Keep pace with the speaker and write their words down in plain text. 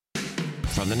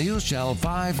From the News Channel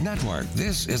 5 Network,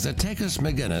 this is the Takis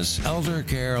McGinnis Elder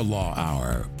Care Law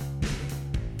Hour.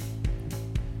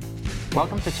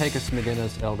 Welcome to Takis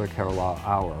McGinnis Elder Care Law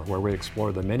Hour, where we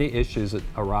explore the many issues that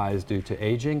arise due to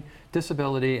aging,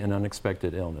 disability, and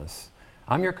unexpected illness.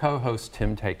 I'm your co-host,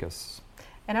 Tim Takis.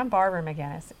 And I'm Barbara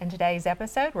McGinnis. In today's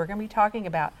episode, we're going to be talking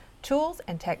about tools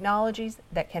and technologies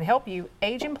that can help you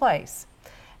age in place.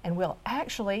 And we'll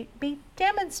actually be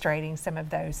demonstrating some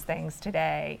of those things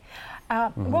today.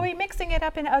 We'll be mixing it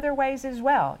up in other ways as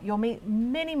well. You'll meet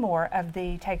many more of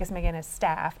the Takis McGinnis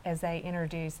staff as they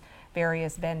introduce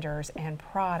various vendors and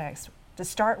products. To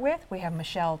start with, we have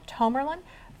Michelle Tomerlin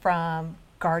from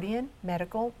Guardian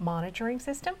Medical Monitoring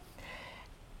System.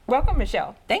 Welcome,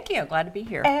 Michelle. Thank you. Glad to be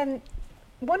here. And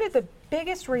one of the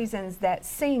biggest reasons that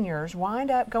seniors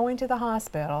wind up going to the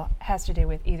hospital has to do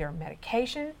with either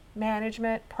medication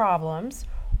management problems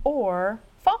or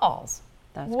falls.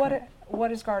 That's correct. What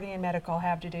does Guardian Medical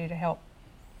have to do to help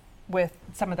with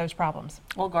some of those problems?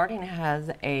 Well, Guardian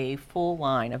has a full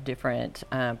line of different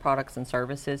products and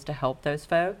services to help those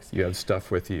folks. You have stuff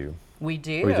with you. We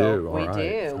do. We do. We All do.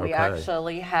 right. We Okay.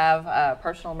 actually have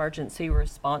personal emergency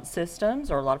response systems,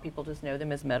 or a lot of people just know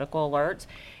them as medical alerts.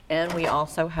 And we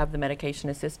also have the medication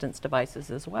assistance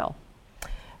devices as well.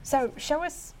 So show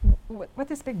us what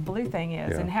this big blue thing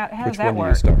is and how does Which that one do you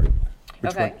work? start?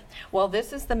 Okay. Well,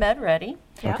 this is the MedReady.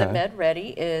 Yeah. The Okay.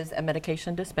 MedReady is a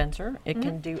medication dispenser. It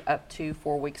can do up to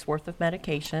 4 weeks worth of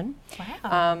medication.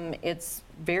 Wow. It's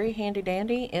very handy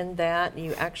dandy in that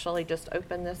you actually just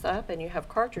open this up and you have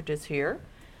cartridges here.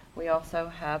 We also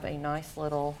have a nice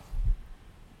little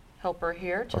helper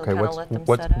here to kind of let them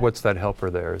set up. what's that helper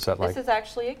there? Is that like? This is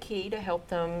actually a key to help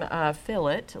them fill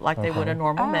it like they would a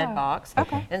normal med box.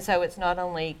 Okay. And so it's not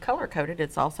only color coded,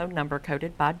 it's also number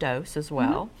coded by dose as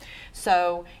well.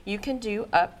 So you can do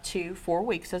up to 4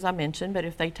 weeks, as I mentioned, but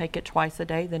if they take it twice a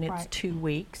day, then it's Right. 2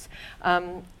 weeks.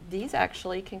 These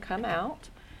actually can come out.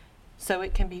 So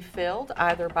it can be filled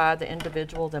either by the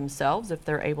individual themselves if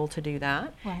they're able to do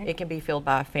that. Right. It can be filled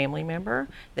by a family member.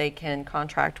 They can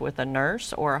contract with a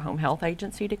nurse or a home health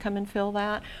agency to come and fill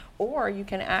that. Or you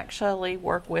can actually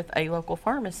work with a local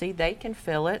pharmacy. They can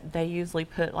fill it. They usually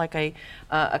put like a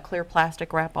clear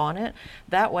plastic wrap on it.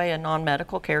 That way a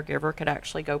non-medical caregiver could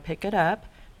actually go pick it up,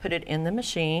 put it in the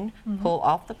machine, pull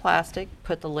off the plastic,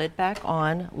 put the lid back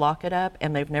on, lock it up,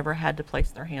 and they've never had to place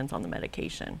their hands on the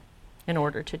medication in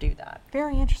order to do that.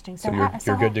 Very interesting. So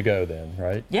you're good to go then,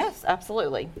 right? Yes,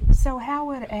 absolutely. So how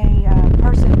would a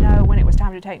person know when it was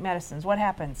time to take medicines? What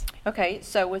happens? Okay,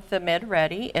 so with the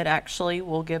MedReady, it actually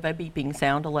will give a beeping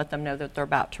sound to let them know that they're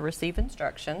about to receive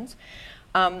instructions.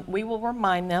 We will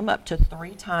remind them up to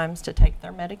 3 times to take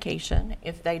their medication.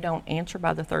 If they don't answer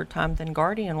by the 3rd time, then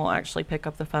Guardian will actually pick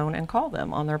up the phone and call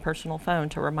them on their personal phone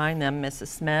to remind them, Mrs.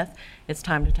 Smith, it's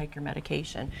time to take your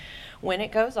medication. When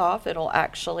it goes off, it'll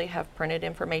actually have printed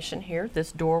information here.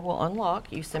 This door will unlock.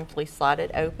 You simply slide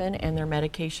it open and their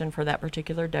medication for that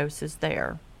particular dose is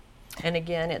there. And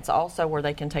again, it's also where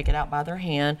they can take it out by their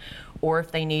hand, or if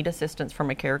they need assistance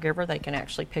from a caregiver, they can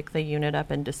actually pick the unit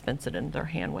up and dispense it in their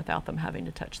hand without them having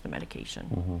to touch the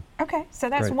medication. Okay, so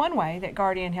that's Great. one way that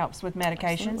Guardian helps with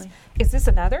medications. Absolutely. Is this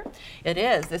another? It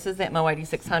is. This is the Atmo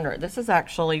 8600. This is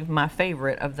actually my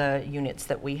favorite of the units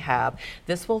that we have.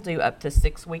 This will do up to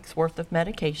 6 weeks worth of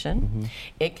medication.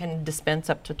 It can dispense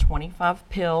up to 25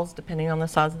 pills, depending on the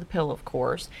size of the pill, of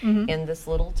course, in this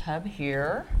little tub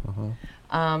here.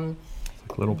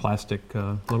 Little plastic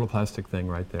thing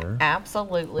right there.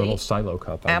 Absolutely. Little silo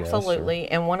cup, I guess, or- Absolutely.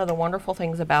 And one of the wonderful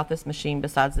things about this machine,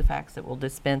 besides the fact that it will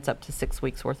dispense up to 6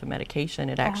 weeks worth of medication,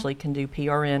 it actually can do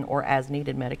PRN or as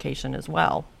needed medication as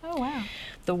well. Oh, wow.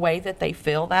 The way that they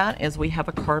fill that is we have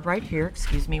a card right here.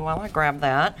 Excuse me while I grab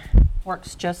that.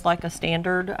 Works just like a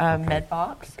standard med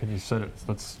box. Can you set it?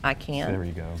 I can. There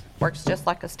you go. Works just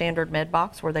like a standard med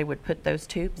box where they would put those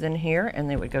tubes in here and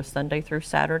they would go Sunday through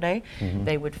Saturday.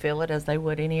 They would fill it as they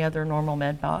would any other normal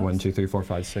med box. 1, 2, 3, 4,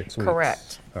 5, 6 weeks.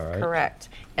 Correct. All right. Correct.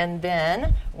 And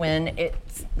then when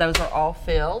those are all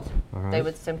filled, All right. they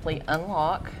would simply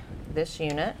unlock this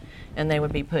unit and they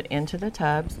would be put into the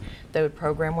tubs. They would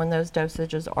program when those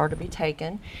dosages are to be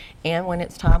taken. And when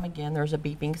it's time again, there's a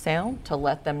beeping sound to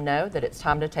let them know that it's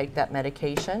time to take that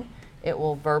medication. It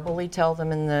will verbally tell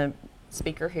them in the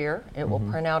speaker here. It will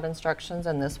print out instructions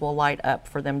and this will light up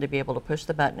for them to be able to push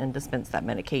the button and dispense that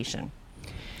medication.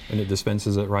 And it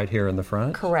dispenses it right here in the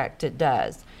front? Correct, it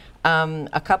does.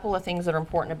 A couple of things that are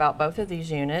important about both of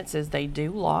these units is they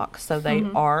do lock, so they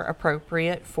are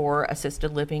appropriate for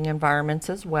assisted living environments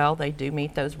as well. They do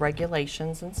meet those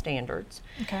regulations and standards.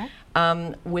 Okay.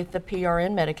 With the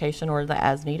PRN medication or the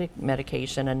as-needed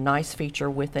medication, a nice feature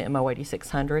with the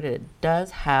MO8600, it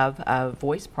does have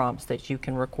voice prompts that you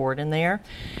can record in there.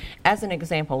 As an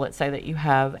example, let's say that you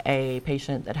have a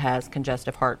patient that has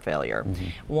congestive heart failure.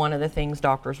 One of the things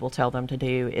doctors will tell them to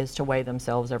do is to weigh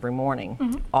themselves every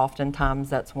morning. Oftentimes,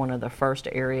 that's one of the first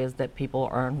areas that people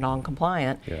are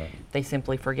non-compliant. They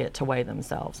simply forget to weigh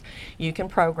themselves. You can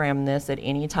program this at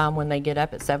any time when they get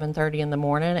up at 7:30 in the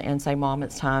morning and say, Mom,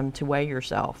 it's time to weigh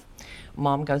yourself.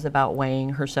 Mom goes about weighing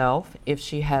herself. If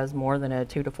she has more than a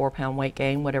 2 to 4 pound weight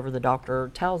gain, whatever the doctor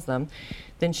tells them,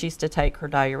 then she's to take her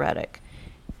diuretic.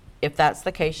 If that's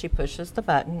the case, she pushes the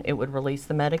button. It would release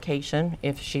the medication.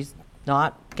 If she's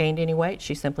not gained any weight,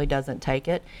 she simply doesn't take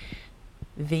it.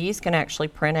 These can actually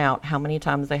print out how many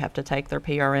times they have to take their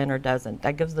PRN or doesn't.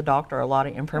 That gives the doctor a lot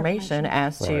of information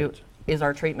as to, is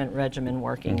our treatment regimen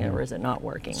working or is it not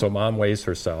working? So Mom weighs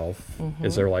herself.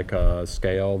 Is there like a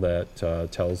scale that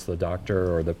tells the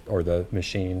doctor or the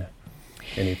machine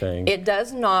anything? It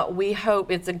does not. We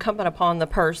hope it's incumbent upon the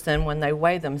person when they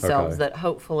weigh themselves that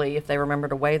hopefully if they remember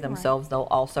to weigh themselves, they'll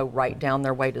also write down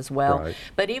their weight as well.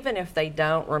 But even if they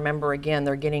don't remember, again,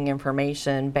 they're getting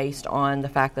information based on the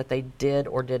fact that they did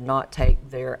or did not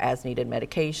take their as-needed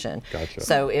medication.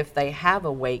 So if they have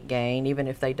a weight gain, even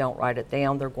if they don't write it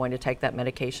down, they're going to take that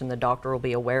medication. The doctor will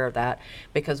be aware of that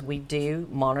because we do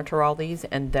monitor all these,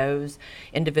 and those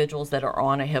individuals that are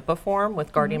on a HIPAA form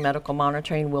with Guardian Medical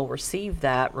Monitoring will receive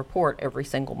that report every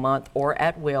single month or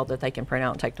at will that they can print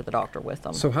out and take to the doctor with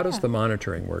them. So how does the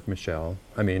monitoring work, Michelle?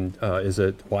 I mean, is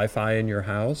it Wi-Fi in your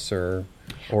house or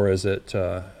is it,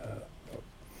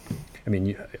 I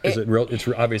mean, is it real? It's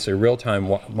obviously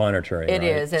real-time monitoring. It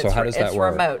is. So how does that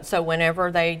work? It's remote. So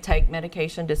whenever they take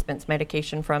medication, dispense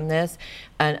medication from this,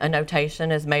 a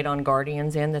notation is made on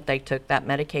Guardian's end that they took that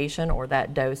medication or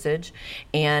that dosage,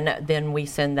 and then we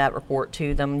send that report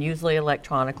to them. Usually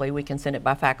electronically. We can send it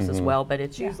by fax as well, but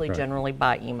it's usually generally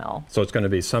by email. So it's going to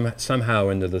be somehow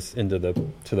to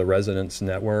the residents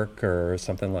network or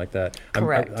something like that.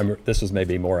 Correct. This is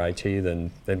maybe more IT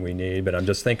than we need, but I'm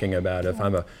just thinking about if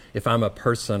I'm a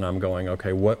person, I'm going,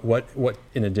 okay, what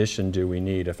in addition do we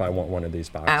need if I want one of these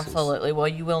boxes? Absolutely. Well,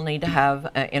 you will need to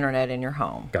have internet in your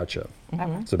home. Gotcha.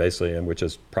 So basically, and which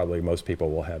is probably most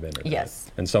people will have internet.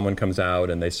 Yes. And someone comes out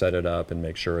and they set it up and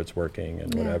make sure it's working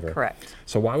and whatever. Correct.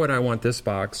 So why would I want this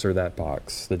box or that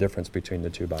box? The difference between the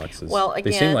two boxes? Well,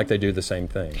 again, they seem like they do the same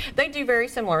thing. They do very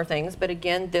similar things, but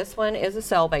again, this one is a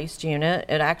cell-based unit.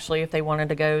 It actually, if they wanted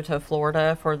to go to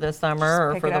Florida for the summer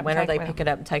or for the winter, they pick it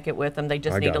up and take it with them. They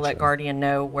just need to let Guardian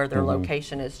know where their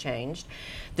location is changed.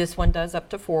 This one does up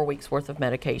to 4 weeks worth of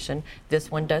medication.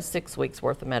 This one does 6 weeks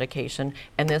worth of medication,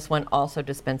 and this one also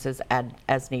dispenses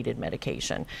as needed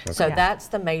medication. So that's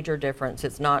the major difference.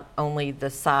 It's not only the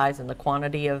size and the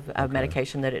quantity of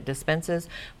medication that it dispenses,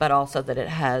 but also that it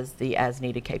has the as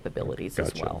needed capabilities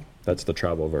as well. That's the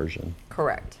travel version.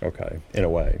 Correct. Okay, in a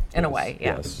way. In a way,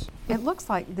 yeah. Yes. It looks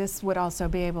like this would also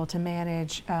be able to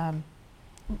manage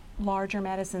larger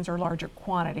medicines or larger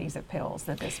quantities of pills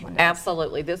that this one does.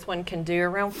 Absolutely. This one can do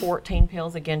around 14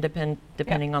 pills, again,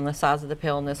 depending on the size of the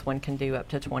pill, and this one can do up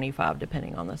to 25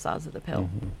 depending on the size of the pill.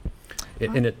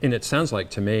 And it sounds like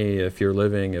to me,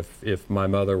 if my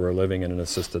mother were living in an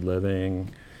assisted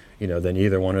living, then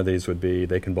either one of these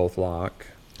they can both lock.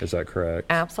 Is that correct?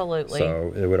 Absolutely.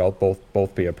 So it would all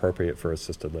both be appropriate for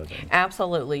assisted living.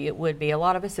 Absolutely, it would be. A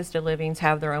lot of assisted livings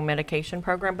have their own medication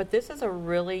program, but this is a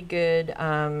really good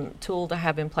tool to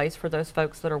have in place for those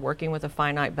folks that are working with a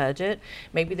finite budget.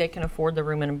 Maybe they can afford the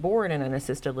room and board in an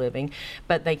assisted living,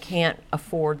 but they can't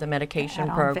afford the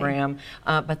medication program,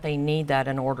 but they need that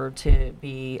in order to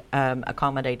be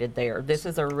accommodated there. This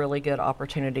is a really good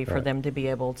opportunity for them to be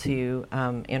able to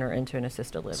enter into an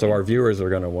assisted living. So our viewers are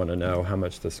going to want to know how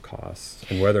much this costs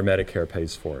and whether Medicare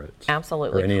pays for it.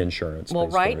 Absolutely. Or any insurance. Well,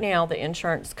 pays right for it. now the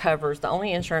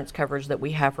only insurance coverage that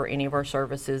we have for any of our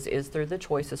services is through the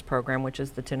Choices program, which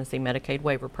is the Tennessee Medicaid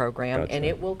Waiver Program, and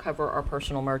it will cover our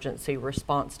personal emergency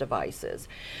response devices.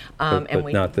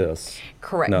 But not this.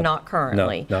 Correct, not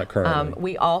currently. Not currently.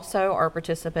 We also are a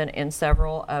participant in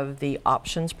several of the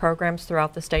options programs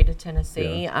throughout the state of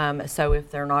Tennessee. So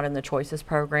if they're not in the Choices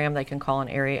program, they can call an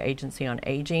area agency on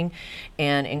aging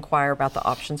and inquire about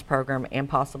the options program and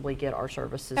possibly get our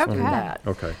services through that.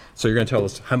 Okay. So you're going to tell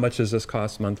us how much does this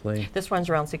cost monthly? This runs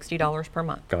around $60 per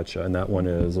month. Gotcha. And that one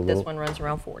is a little... This one runs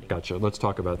around $40. Gotcha. Let's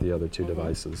talk about the other two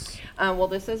devices. Well,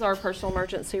 this is our personal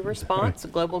emergency response,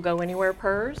 Global Go Anywhere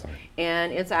PERS,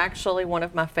 and it's actually one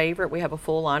of my favorite. We have a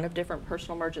full line of different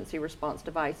personal emergency response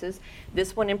devices.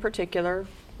 This one in particular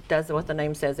does what the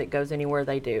name says. It goes anywhere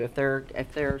they do.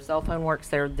 If their cell phone works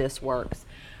there, this works.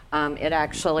 It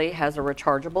actually has a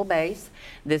rechargeable base.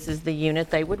 This is the unit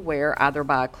they would wear either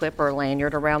by a clip or a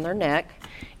lanyard around their neck.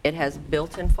 It has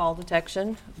built-in fall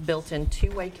detection, built-in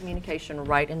two-way communication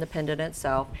right in the pendant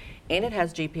itself, and it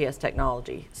has GPS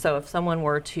technology. So if someone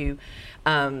were to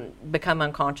become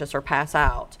unconscious or pass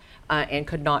out and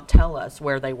could not tell us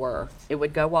where they were, it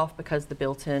would go off because the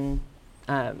built-in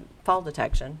fall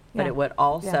detection, but it would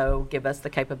also give us the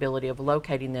capability of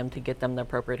locating them to get them the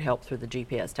appropriate help through the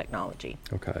GPS technology.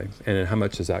 Okay. And how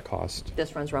much does that cost?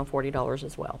 This runs around $40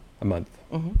 as well. A month?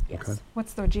 Yes. Okay.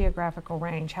 What's the geographical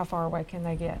range? How far away can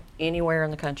they get? Anywhere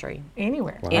in the country.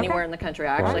 Anywhere. Wow. Anywhere in the country.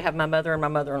 I actually have my mother and my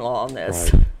mother-in-law on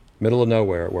this. Right. Middle of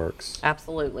nowhere it works.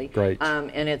 Absolutely. Great.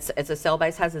 And it's a cell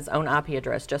base, has its own IP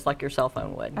address, just like your cell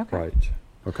phone would. Okay. Right.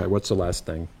 Okay, what's the last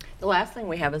thing? The last thing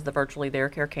we have is the Virtually There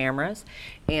Care cameras,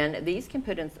 and these can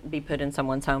be put in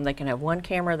someone's home. They can have one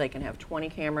camera, they can have 20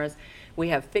 cameras. We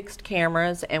have fixed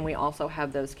cameras, and we also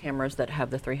have those cameras that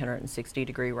have the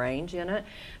 360-degree range in it.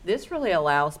 This really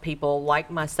allows people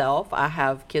like myself. I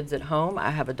have kids at home,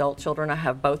 I have adult children, I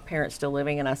have both parents still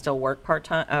living, and I still work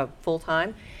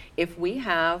full-time. If we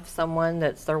have someone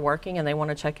they're working and they want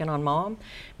to check in on mom,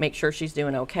 make sure she's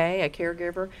doing okay, a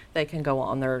caregiver, they can go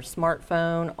on their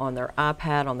smartphone, on their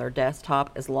iPad, on their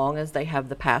desktop, as long as they have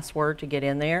the password to get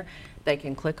in there. They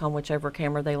can click on whichever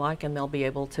camera they like and they'll be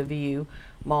able to view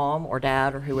mom or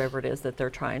dad or whoever it is that they're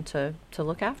trying to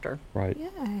look after. Right.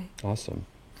 Yay. Awesome.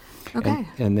 Okay.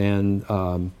 And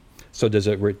then, so does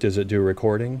it do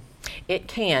recording? It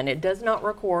can. It does not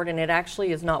record, and it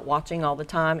actually is not watching all the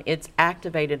time. It's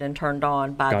activated and turned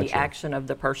on by the Gotcha. action of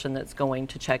the person that's going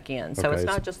to check in. So Okay, it's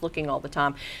so- not just looking all the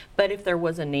time. But if there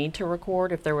was a need to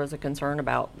record, if there was a concern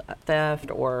about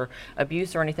theft or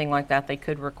abuse or anything like that, they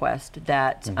could request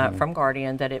that from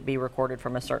Guardian that it be recorded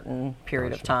from a certain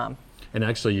period of Gotcha. time. And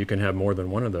actually, you can have more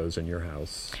than one of those in your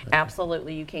house.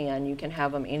 Absolutely, you can. You can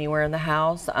have them anywhere in the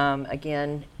house.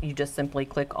 Again, you just simply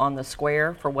click on the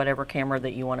square for whatever camera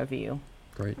that you want to view.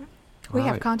 Great. We All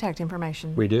have right. contact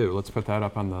information. We do. Let's put that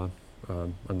up on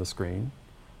the screen.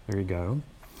 There you go.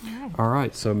 All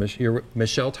right. So you're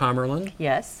Michelle Tomerlin.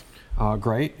 Yes,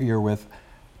 Great. You're with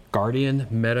Guardian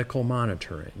Medical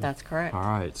Monitoring. that's correct. All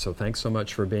right. So thanks so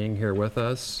much for being here with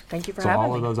us. Thank you for so having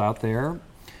all of me. those out there,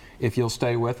 if you'll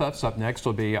stay with us, up next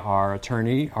will be our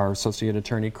attorney, our associate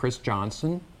attorney, Chris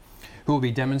Johnson, who will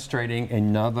be demonstrating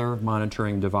another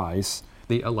monitoring device,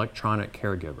 the electronic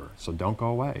caregiver. So don't go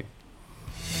away.